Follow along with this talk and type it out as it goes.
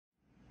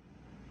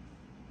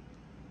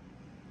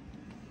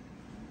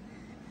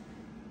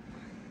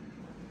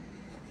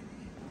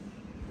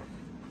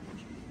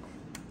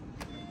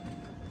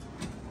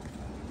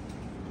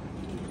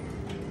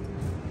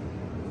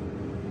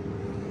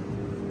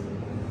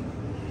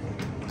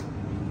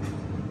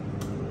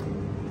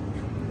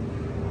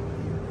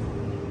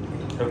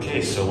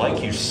Okay, so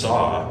like you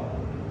saw,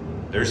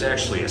 there's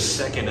actually a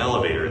second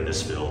elevator in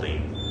this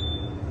building.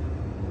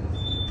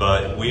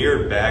 But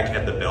we're back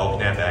at the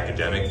Belknap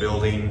Academic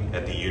Building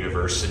at the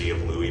University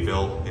of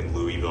Louisville in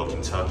Louisville,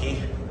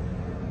 Kentucky.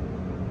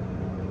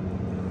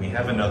 We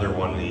have another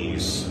one of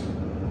these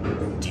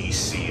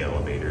DC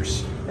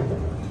elevators.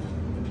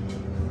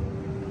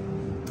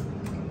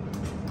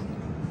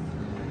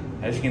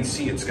 As you can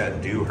see, it's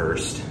got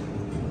Dewhurst.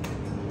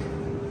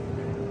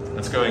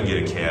 Let's go ahead and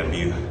get a cab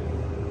view.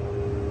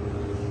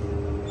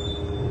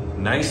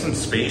 Nice and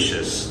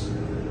spacious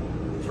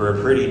for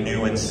a pretty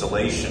new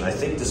installation. I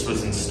think this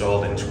was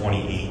installed in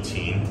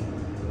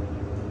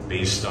 2018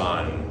 based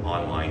on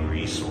online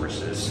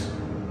resources.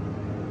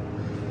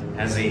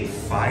 Has a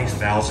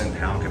 5,000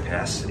 pound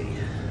capacity.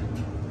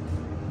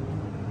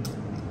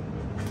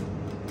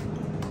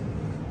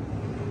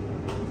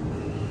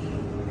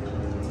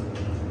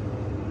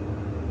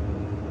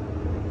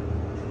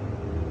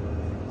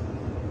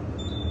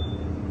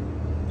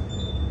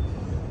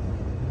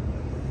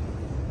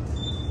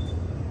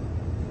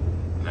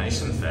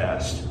 Nice and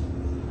fast.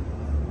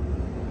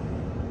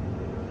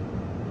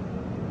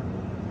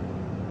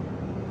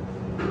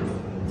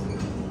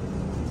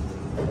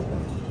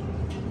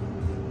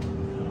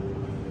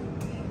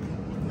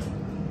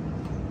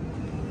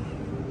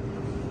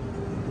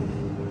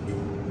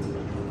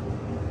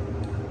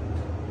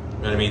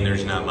 I mean,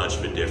 there's not much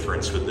of a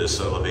difference with this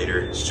elevator.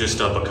 It's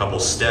just up a couple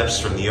steps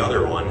from the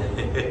other one.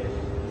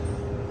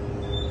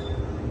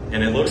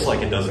 And it looks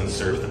like it doesn't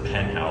serve the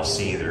penthouse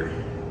either.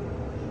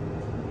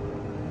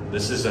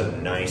 This is a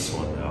nice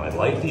one though. I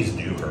like these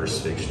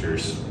Dewhurst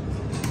fixtures.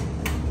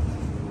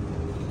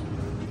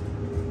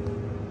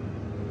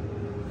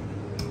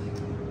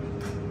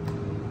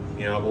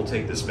 You know, we'll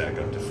take this back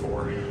up to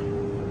 4.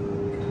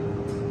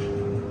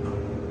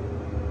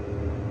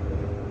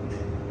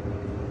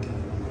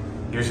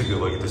 Here's a good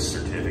look at the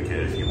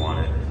certificate if you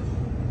want it.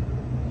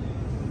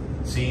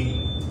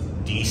 See,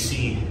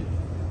 DC.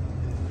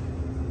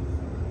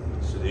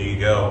 So there you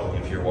go,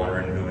 if you're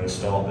wondering who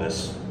installed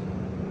this.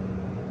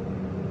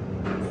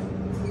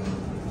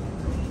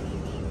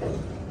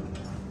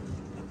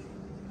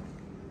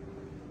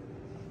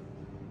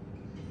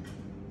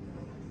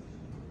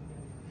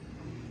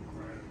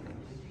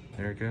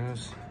 There it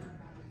goes.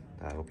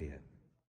 That'll be it.